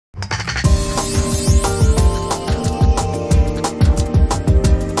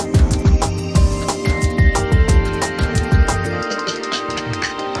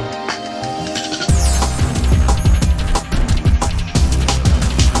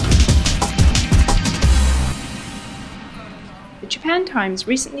Japan Times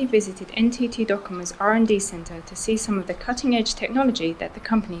recently visited NTT DOCOMO's R&D Center to see some of the cutting-edge technology that the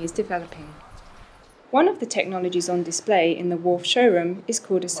company is developing. One of the technologies on display in the Wharf showroom is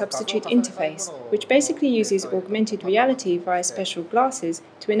called a substitute interface, which basically uses augmented reality via special glasses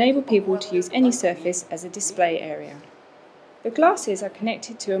to enable people to use any surface as a display area. The glasses are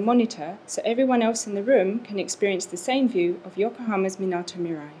connected to a monitor so everyone else in the room can experience the same view of Yokohama's Minato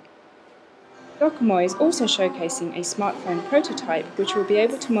Mirai. DOCOMO is also showcasing a smartphone prototype which will be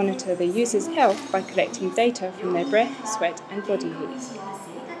able to monitor the user's health by collecting data from their breath, sweat and body heat.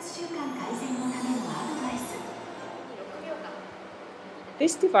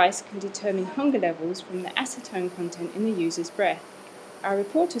 This device can determine hunger levels from the acetone content in the user's breath. Our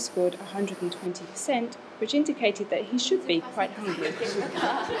reporter scored 120%, which indicated that he should be quite hungry.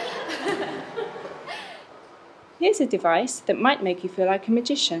 Here's a device that might make you feel like a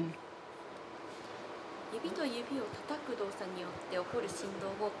magician. 指と指を叩く動作によって起こる振動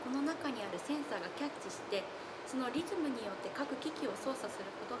をこの中にあるセンサーがキャッチして、そのリズムによって各機器を操作する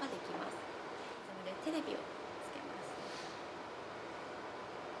ことができます。なのでテレビをつけます。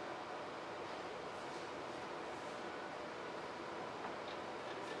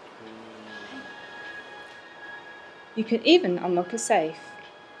You can even unlock a safe.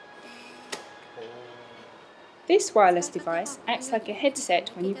 This wireless device acts like a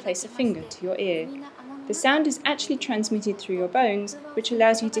headset when you place a finger to your ear. The sound is actually transmitted through your bones, which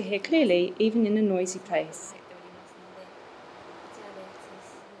allows you to hear clearly even in a noisy place.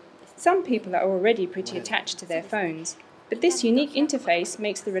 Some people are already pretty attached to their phones, but this unique interface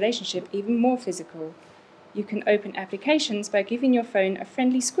makes the relationship even more physical. You can open applications by giving your phone a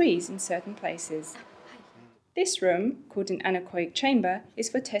friendly squeeze in certain places. This room, called an anechoic chamber, is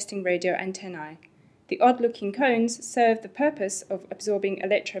for testing radio antennae. The odd-looking cones serve the purpose of absorbing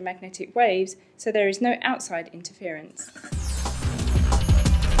electromagnetic waves, so there is no outside interference.